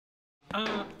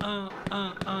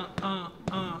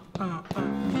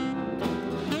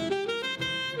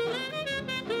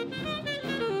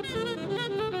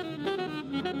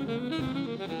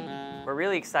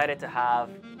really excited to have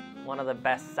one of the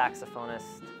best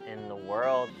saxophonists in the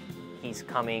world. He's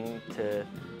coming to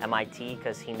MIT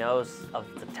because he knows of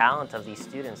the talent of these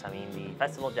students. I mean, the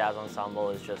Festival Jazz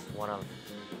Ensemble is just one of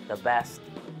the best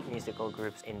musical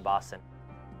groups in Boston.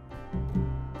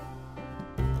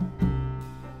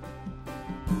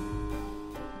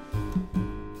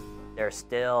 There's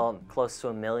still close to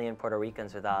 1 million Puerto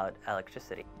Ricans without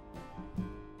electricity.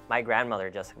 My grandmother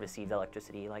just received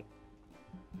electricity like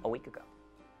a week ago.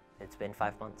 It's been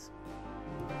 5 months.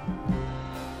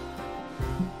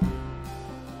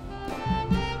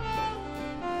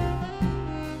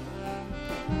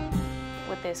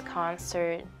 With this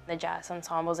concert, the Jazz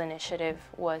Ensemble's initiative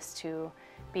was to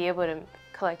be able to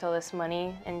collect all this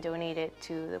money and donate it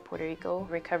to the Puerto Rico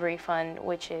Recovery Fund,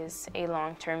 which is a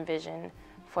long-term vision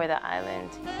for the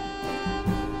island.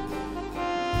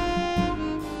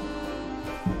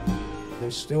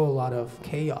 There's still a lot of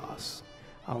chaos,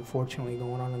 unfortunately,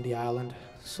 going on the island.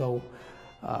 So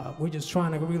we're just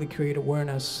trying to really create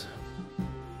awareness.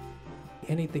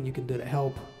 Anything you can do to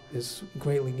help is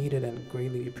greatly needed and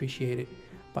greatly appreciated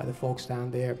by the folks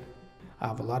down there. I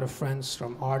have a lot of friends,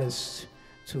 from artists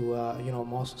to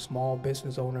most small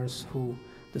business owners, who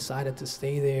decided to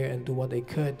stay there and do what they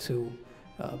could to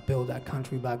build that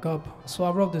country back up. So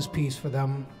I wrote this piece for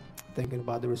them, thinking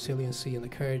about the resiliency and the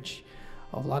courage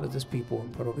of a lot of these people in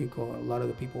Puerto Rico, a lot of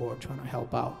the people who are trying to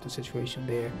help out the situation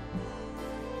there.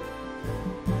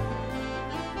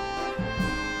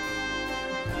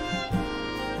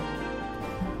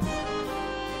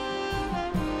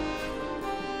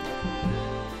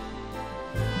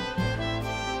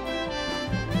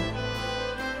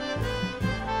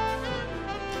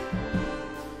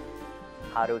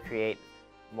 How to create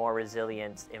more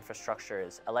resilient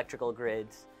infrastructures, electrical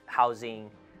grids,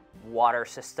 housing, water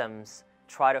systems,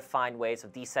 try to find ways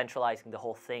of decentralizing the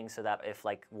whole thing so that if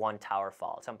like one tower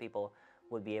falls, some people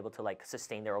would be able to like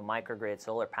sustain their own microgrid,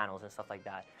 solar panels and stuff like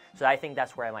that. So I think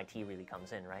that's where MIT really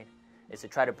comes in, right? Is to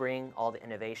try to bring all the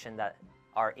innovation that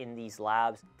are in these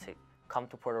labs to come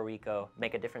to Puerto Rico,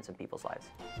 make a difference in people's lives.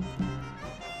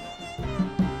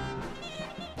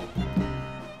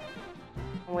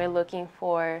 We're looking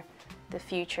for the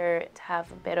future to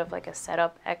have a bit of like a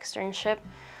setup externship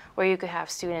where you could have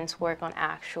students work on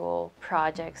actual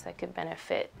projects that could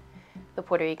benefit the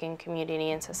Puerto Rican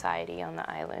community and society on the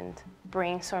island.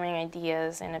 Brainstorming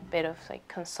ideas and a bit of like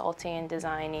consulting and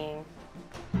designing.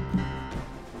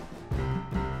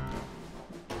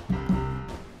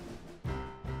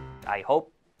 I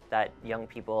hope that young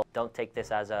people don't take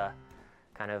this as a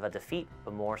kind of a defeat,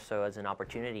 but more so as an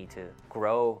opportunity to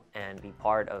grow and be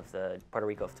part of the Puerto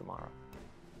Rico of tomorrow.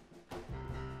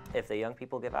 If the young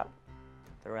people give up,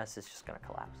 the rest is just going to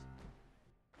collapse.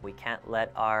 We can't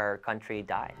let our country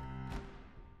die.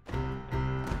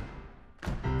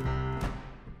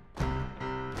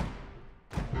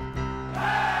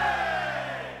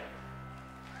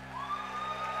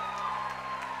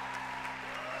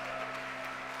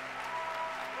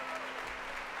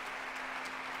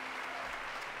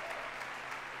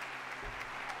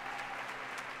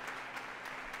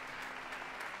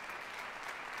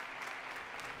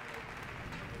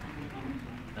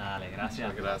 Dale,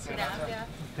 gracias. Gracias.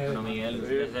 Bueno, Miguel,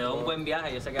 les deseo un buen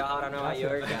viaje. Yo sé que vas ahora a Nueva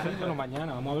York. Sí, bueno,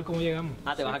 mañana, vamos a ver cómo llegamos.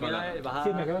 Ah, ¿te vas a quedar? ¿Vas a...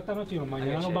 Sí, me quedo esta noche y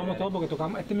mañana nos vamos todos porque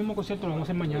tocamos este mismo concierto, lo vamos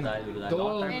a hacer mañana.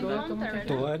 Brutal, brutal.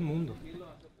 Todo el mundo.